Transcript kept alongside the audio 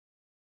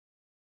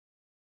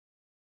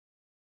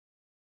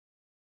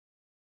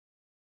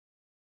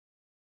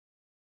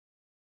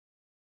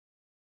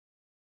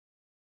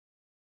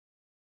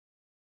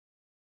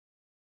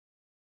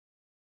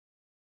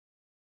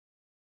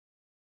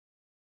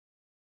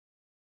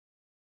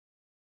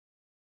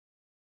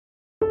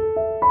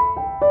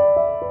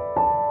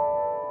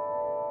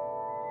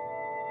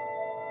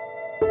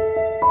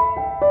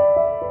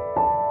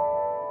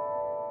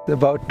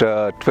About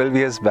 12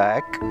 years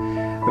back,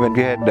 when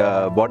we had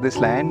bought this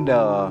land,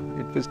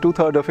 it was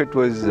 2/3 of it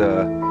was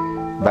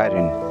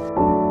barren.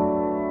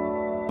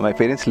 My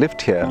parents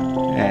lived here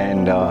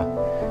and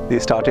they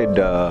started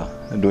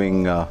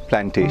doing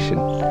plantation,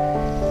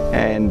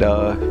 and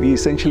we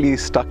essentially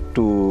stuck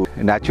to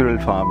natural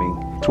farming.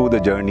 Through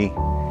the journey,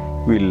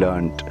 we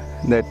learned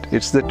that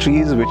it's the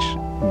trees which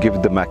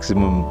give the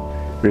maximum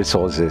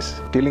resources.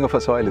 Tilling of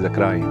a soil is a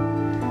crime,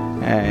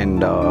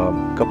 and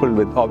coupled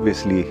with,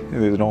 obviously,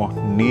 there is no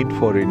need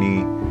for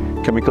any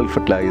chemical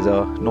fertilizer,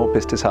 no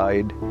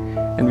pesticide,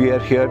 and we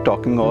are here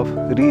talking of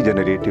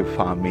regenerative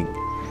farming.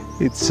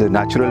 It's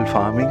natural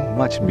farming,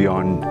 much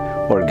beyond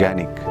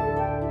organic.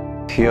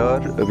 Here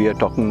we are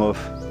talking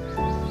of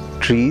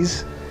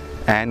trees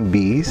and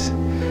bees,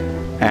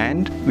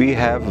 and we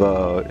have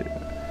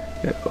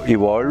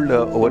evolved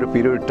over a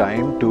period of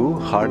time to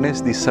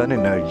harness the sun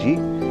energy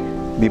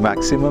the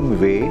maximum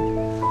way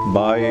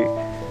by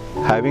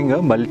having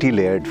a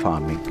multi-layered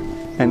farming.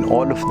 And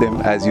all of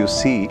them, as you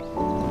see,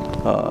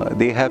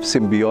 they have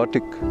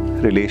symbiotic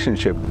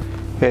relationship.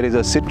 Here is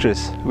a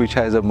citrus which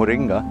has a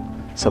moringa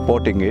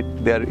supporting it.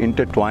 They are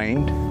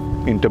intertwined,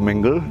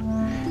 intermingled,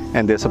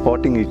 and they're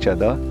supporting each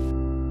other.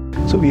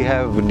 So we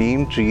have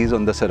neem trees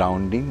on the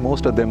surrounding.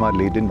 Most of them are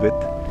laden with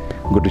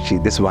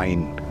guduchi, this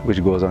vine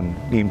which goes on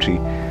neem tree.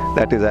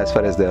 That is as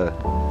far as the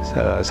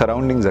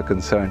surroundings are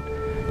concerned.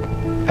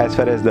 As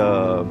far as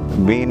the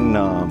main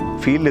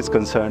field is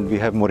concerned, we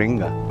have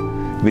moringa.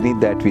 Beneath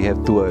that we have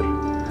tuar,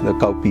 the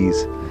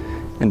cowpeas,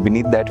 and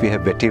beneath that we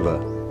have vetiver,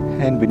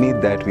 and beneath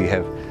that we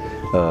have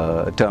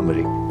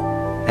turmeric.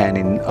 And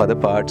in other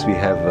parts we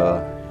have,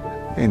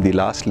 in the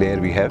last layer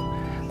we have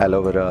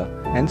aloe vera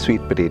and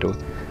sweet potato.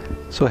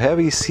 So here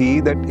we see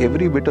that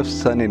every bit of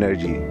sun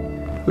energy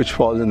which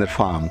falls in the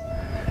farm,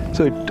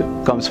 so it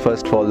comes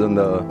first, falls on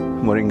the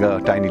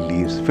moringa tiny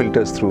leaves,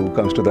 filters through,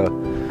 comes to the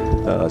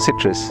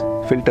citrus,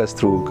 filters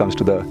through, comes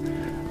to the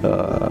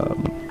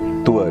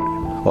tuar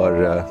or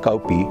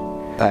cowpea,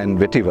 and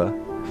vetiver,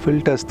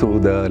 filters through,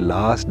 the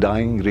last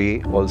dying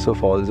ray also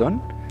falls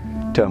on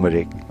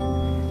turmeric.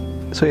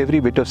 So every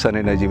bit of sun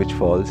energy which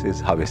falls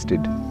is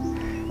harvested.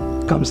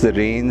 Comes the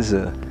rains,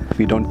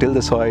 we don't till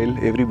the soil,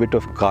 every bit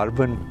of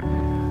carbon,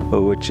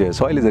 which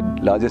soil is the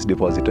largest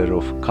depositor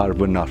of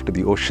carbon after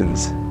the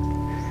oceans.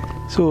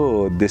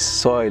 So this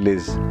soil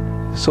is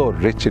so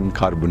rich in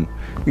carbon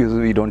because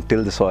we don't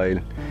till the soil.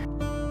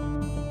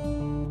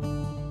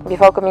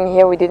 Before coming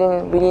here, we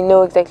didn't really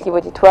know exactly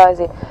what it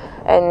was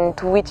and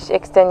to which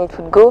extent it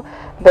would go,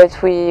 but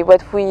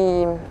what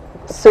we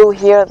saw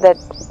here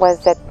was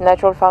that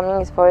natural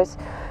farming is for us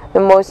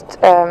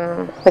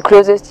the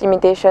closest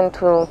imitation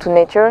to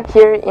nature.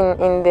 Here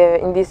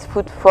in this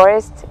food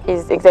forest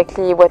is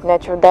exactly what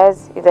nature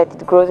does, is that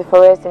it grows a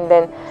forest and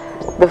then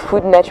the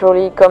food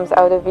naturally comes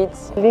out of it.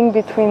 Link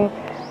between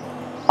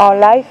our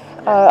life,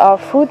 our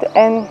food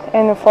and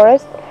the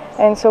forest,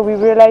 and so we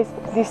realized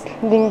this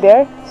link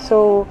there.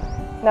 So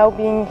now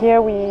being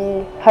here,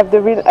 we have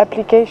the real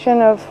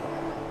application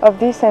of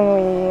this,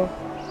 and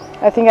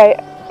I think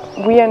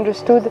we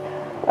understood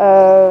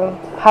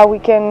how we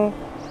can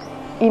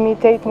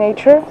imitate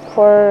nature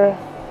for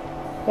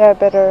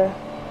better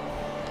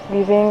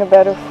living, a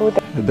better food.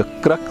 The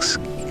crux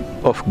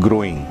of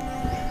growing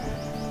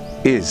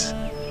is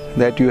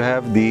that you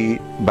have the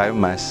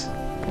biomass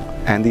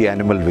and the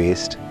animal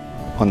waste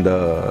on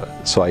the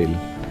soil.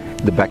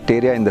 The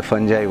bacteria and the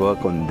fungi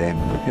work on them,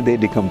 and they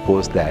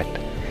decompose that.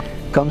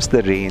 Comes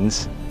the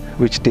rains,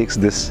 which takes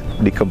this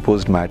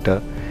decomposed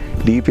matter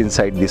deep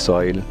inside the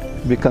soil,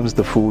 becomes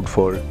the food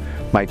for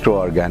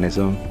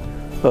microorganisms,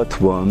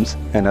 earthworms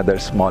and other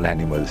small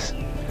animals.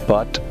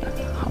 But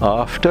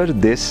after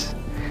this,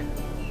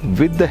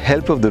 with the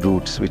help of the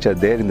roots which are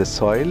there in the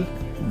soil,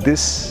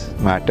 this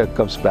matter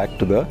comes back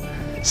to the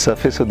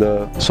surface of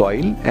the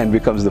soil and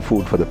becomes the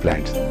food for the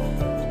plants.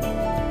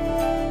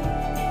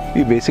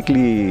 We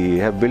basically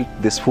have built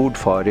this food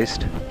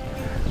forest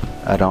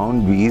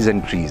around bees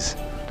and trees.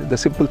 The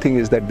simple thing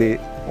is that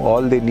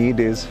all they need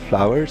is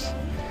flowers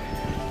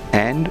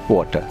and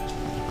water.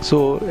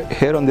 So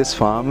here on this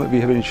farm, we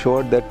have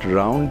ensured that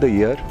round the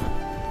year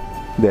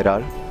there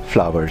are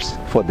flowers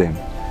for them.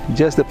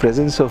 Just the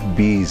presence of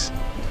bees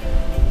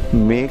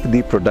make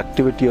the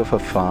productivity of a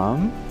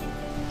farm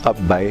up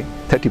by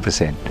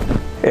 30%.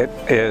 It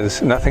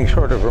is nothing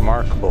short of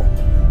remarkable.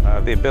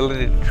 The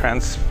ability to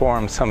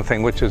transform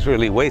something which is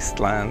really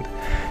wasteland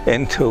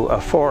into a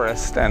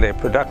forest, and a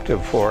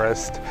productive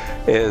forest,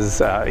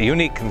 is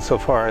unique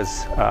insofar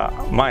as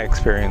my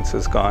experience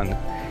has gone.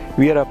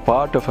 We are a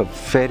part of a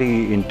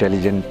very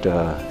intelligent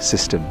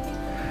system.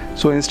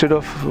 So instead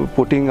of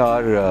putting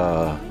our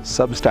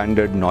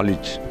substandard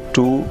knowledge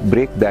to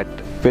break that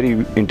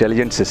very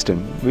intelligent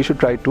system, we should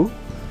try to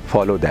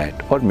follow that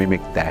or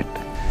mimic that.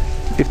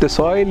 If the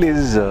soil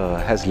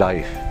has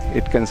life,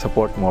 it can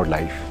support more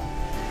life.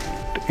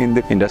 In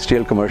the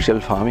industrial commercial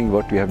farming,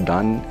 what we have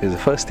done is, the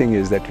first thing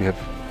is that we have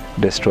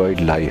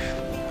destroyed life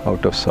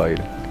out of soil,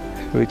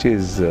 which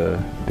is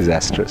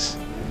disastrous.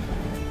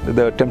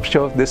 The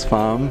temperature of this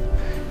farm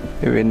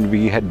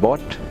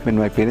When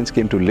my parents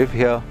came to live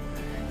here,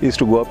 it used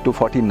to go up to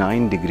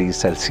 49 degrees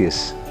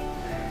Celsius.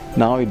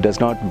 Now it does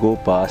not go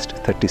past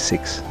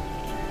 36,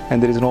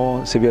 and there is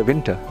no severe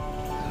winter.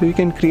 So you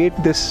can create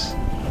this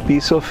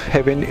piece of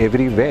heaven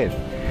everywhere.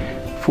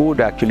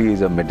 Food actually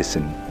is a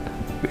medicine.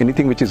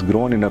 Anything which is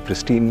grown in a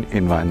pristine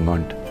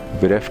environment,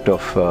 bereft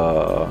of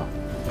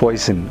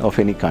poison of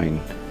any kind,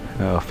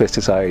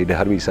 pesticide,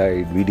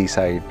 herbicide,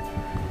 weedicide,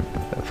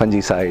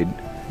 fungicide,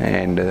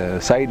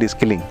 and side is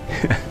killing.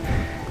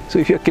 So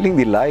if you are killing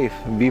the life,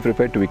 be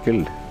prepared to be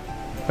killed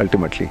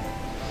ultimately.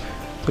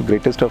 The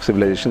greatest of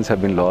civilizations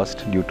have been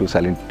lost due to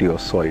salinity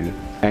of soil.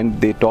 And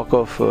they talk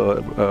of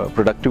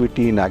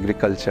productivity in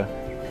agriculture,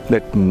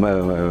 that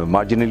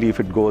marginally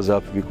if it goes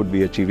up, we could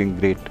be achieving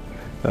great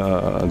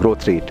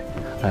growth rate.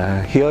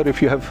 Here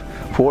if you have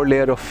 4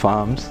 layers of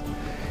farms,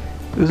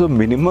 there's a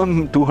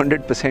minimum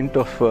 200%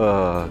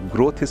 of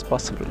growth is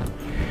possible.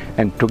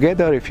 And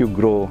together if you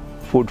grow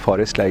food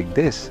forest like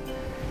this,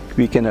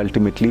 we can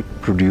ultimately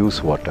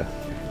produce water.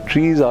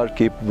 Trees are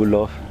capable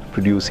of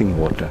producing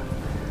water.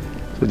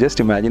 So just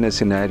imagine a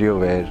scenario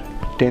where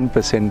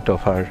 10%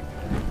 of our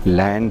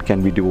land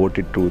can be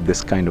devoted to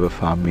this kind of a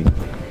farming.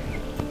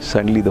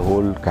 Suddenly the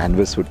whole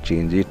canvas would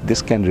change.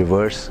 This can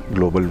reverse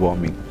global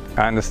warming.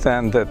 I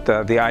understand that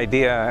the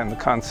idea and the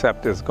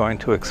concept is going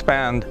to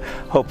expand.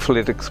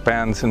 Hopefully it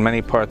expands in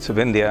many parts of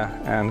India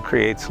and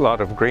creates a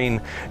lot of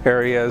green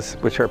areas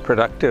which are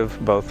productive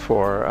both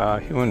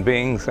for human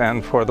beings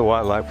and for the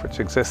wildlife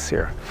which exists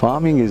here.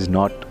 Farming is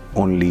not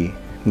only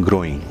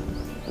growing.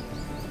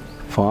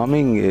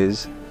 Farming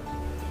is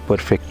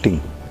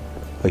perfecting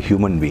a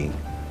human being.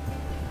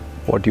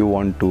 What you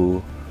want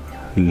to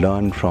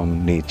learn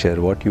from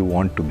nature, what you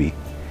want to be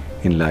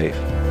in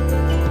life.